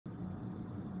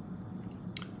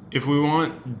If we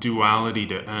want duality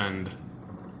to end,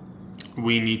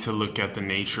 we need to look at the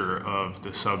nature of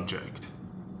the subject.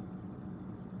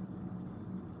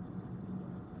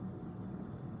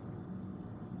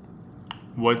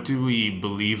 What do we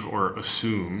believe or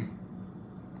assume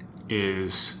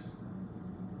is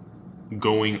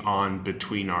going on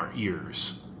between our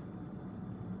ears?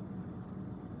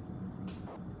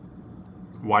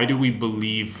 Why do we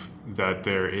believe that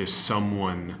there is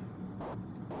someone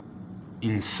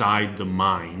inside the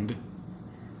mind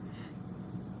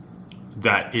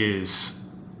that is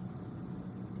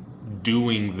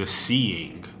doing the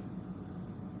seeing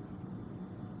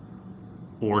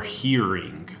or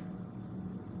hearing?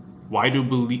 Why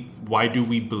do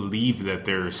we believe that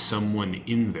there is someone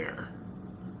in there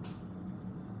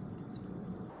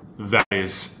that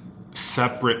is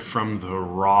separate from the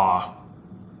raw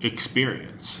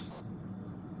experience?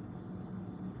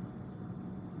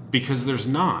 Because there's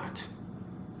not.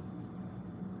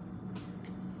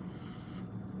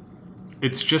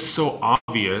 It's just so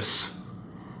obvious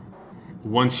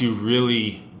once you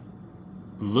really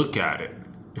look at it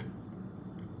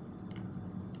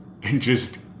and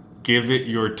just give it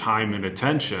your time and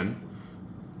attention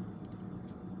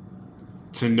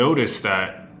to notice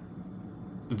that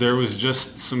there was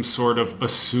just some sort of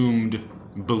assumed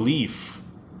belief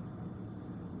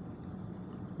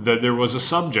that there was a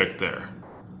subject there.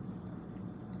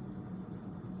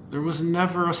 There was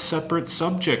never a separate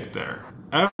subject there,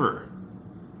 ever.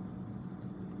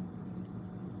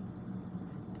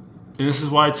 And this is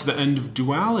why it's the end of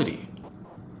duality.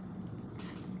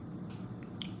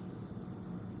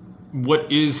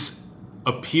 What is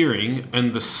appearing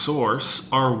and the source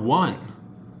are one.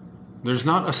 There's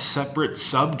not a separate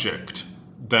subject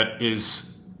that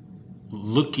is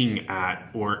looking at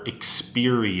or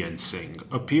experiencing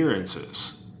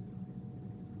appearances.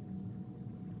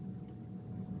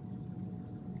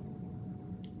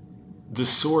 The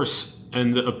source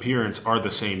and the appearance are the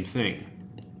same thing.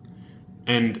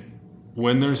 And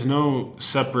when there's no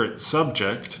separate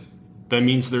subject, that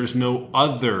means there's no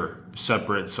other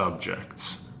separate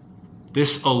subjects.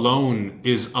 This alone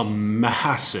is a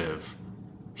massive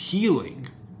healing.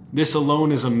 This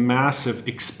alone is a massive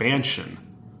expansion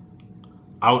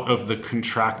out of the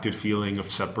contracted feeling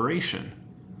of separation,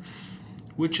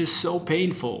 which is so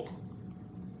painful.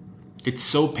 It's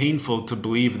so painful to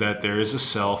believe that there is a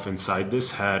self inside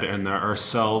this head and there are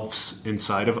selves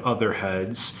inside of other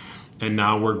heads, and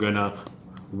now we're gonna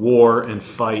war and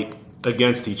fight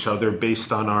against each other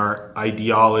based on our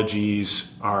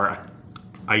ideologies, our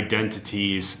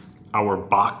identities, our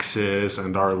boxes,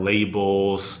 and our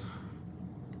labels.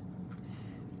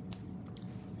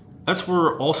 That's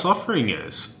where all suffering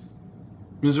is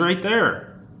right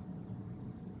there.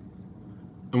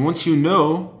 And once you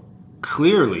know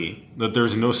clearly that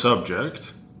there's no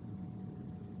subject,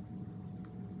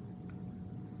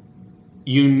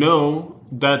 you know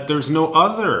that there's no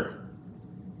other.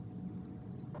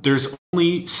 There's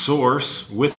only source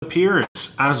with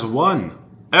appearance as one,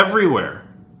 everywhere.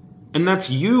 And that's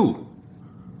you.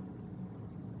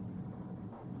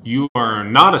 You are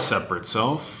not a separate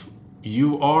self.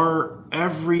 You are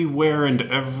everywhere and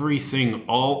everything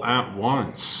all at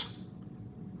once.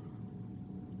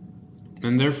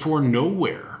 And therefore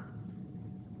nowhere.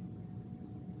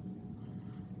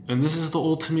 And this is the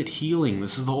ultimate healing.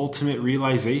 This is the ultimate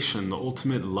realization, the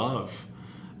ultimate love.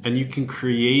 And you can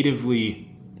creatively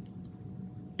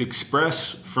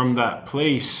express from that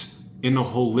place in a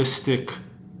holistic,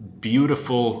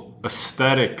 beautiful,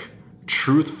 aesthetic,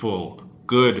 truthful,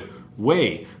 good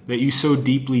way that you so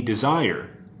deeply desire.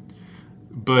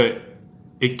 But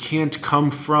it can't come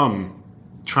from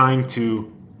trying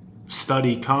to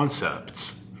study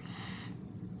concepts.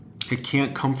 It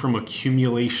can't come from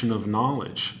accumulation of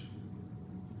knowledge.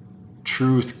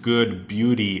 Truth, good,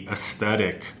 beauty,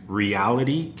 aesthetic,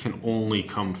 reality can only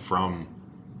come from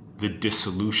the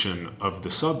dissolution of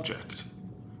the subject.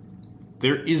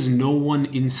 There is no one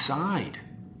inside.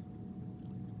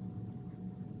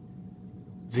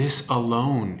 This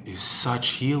alone is such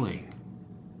healing.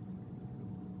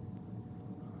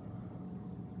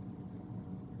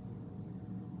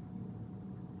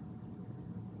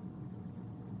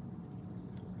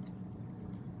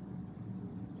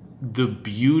 The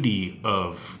beauty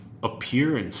of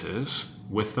appearances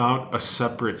without a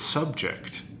separate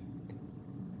subject.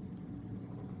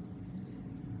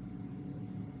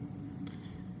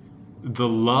 The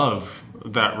love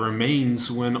that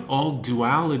remains when all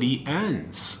duality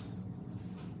ends.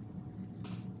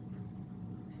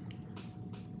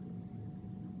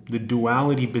 The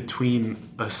duality between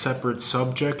a separate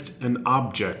subject and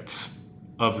objects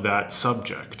of that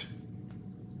subject.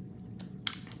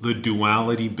 the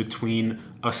duality between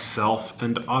a self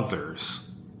and others,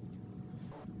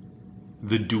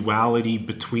 the duality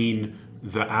between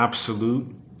the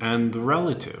absolute and the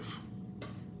relative,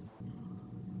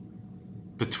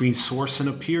 between source and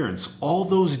appearance. All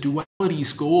those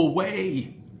dualities go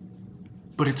away,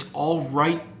 but it's all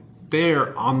right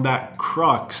there on that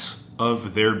crux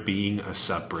of there being a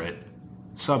separate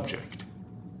subject.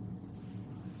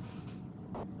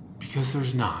 Because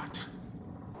there's not.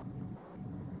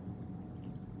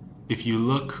 If you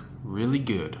look really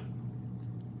good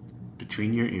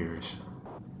between your ears,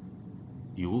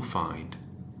 you will find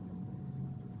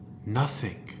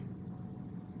nothing.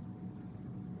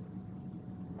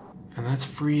 And that's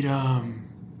freedom.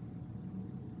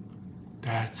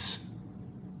 That's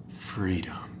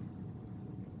freedom.